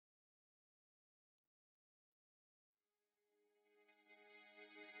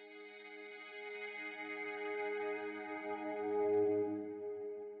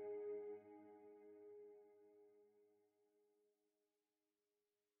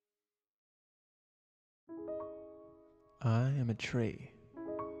I am a tree,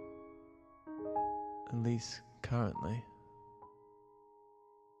 at least currently.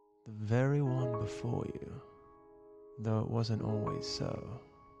 The very one before you, though it wasn't always so.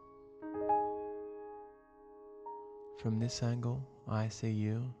 From this angle, I see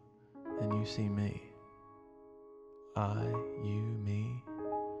you, and you see me. I, you, me,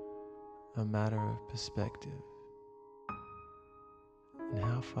 a matter of perspective. And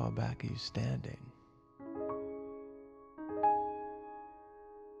how far back are you standing?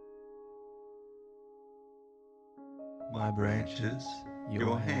 My branches,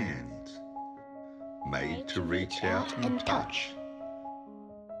 your hands, made to reach out and touch.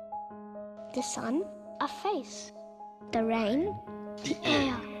 The sun, a face. The rain, the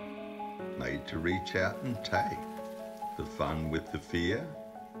air. Made to reach out and take. The fun with the fear,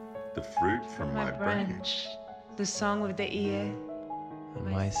 the fruit from my branch. The song with the ear.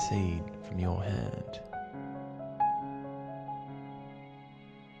 And my seed from your hand.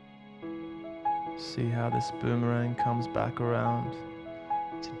 See how this boomerang comes back around?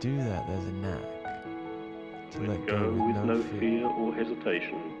 To do that, there's a knack. To let go with no fear or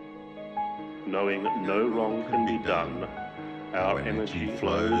hesitation. Knowing that no wrong can be done, our energy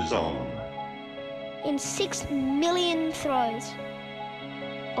flows on. In 6 million throws.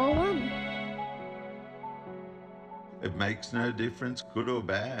 Or one. It makes no difference, good or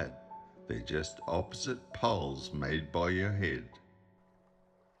bad. They're just opposite poles made by your head.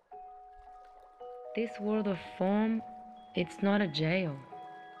 This world of form, it's not a jail.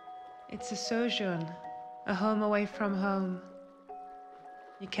 It's a sojourn, a home away from home.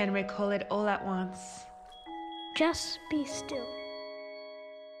 You can recall it all at once. Just be still.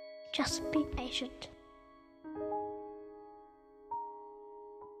 Just be patient.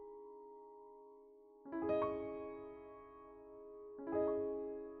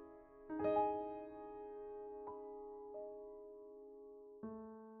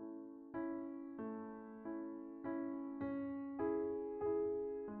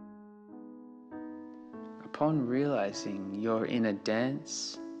 Upon realizing you're in a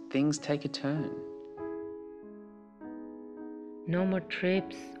dance, things take a turn. No more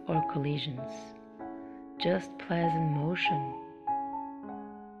trips or collisions, just pleasant motion.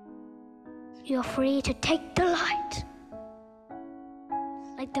 You're free to take the light,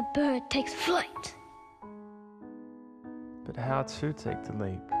 like the bird takes flight. But how to take the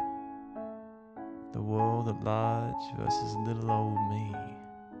leap? The world at large versus little old me.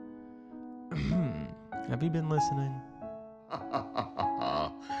 Have you been listening?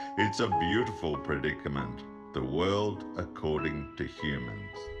 It's a beautiful predicament. The world according to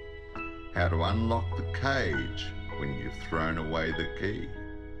humans. How to unlock the cage when you've thrown away the key.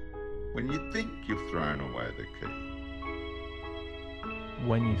 When you think you've thrown away the key.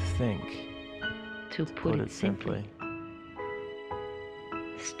 When you think. To put it simply.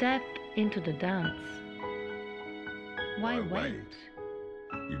 Step into the dance. Why wait?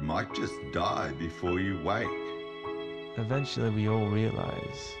 You might just die before you wake. Eventually we all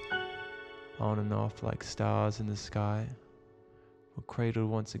realize, on and off like stars in the sky, we're cradled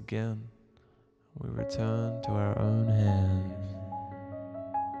once again. We return to our own hands.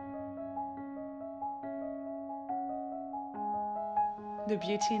 The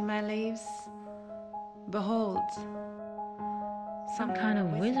beauty in my leaves. Behold. Some kind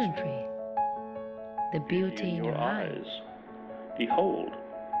of wizardry. The beauty in your eyes. Behold.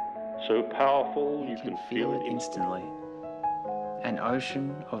 So powerful you can feel it instantly. An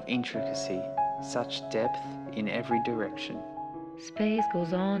ocean of intricacy, such depth in every direction. Space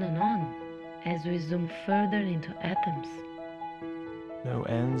goes on and on as we zoom further into atoms. No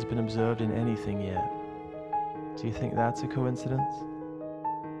end's been observed in anything yet. Do you think that's a coincidence?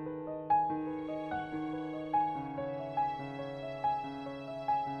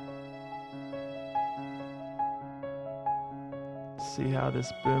 See how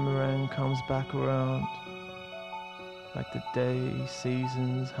this boomerang comes back around, like the day,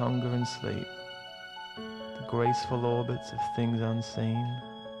 seasons, hunger and sleep, the graceful orbits of things unseen,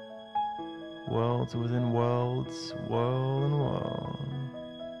 worlds within worlds, whirl and whirl,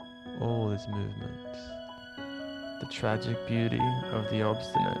 all is movement, the tragic beauty of the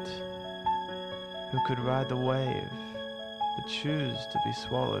obstinate, who could ride the wave, but choose to be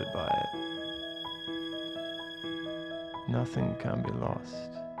swallowed by it. Nothing can be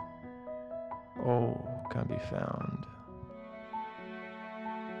lost, all can be found.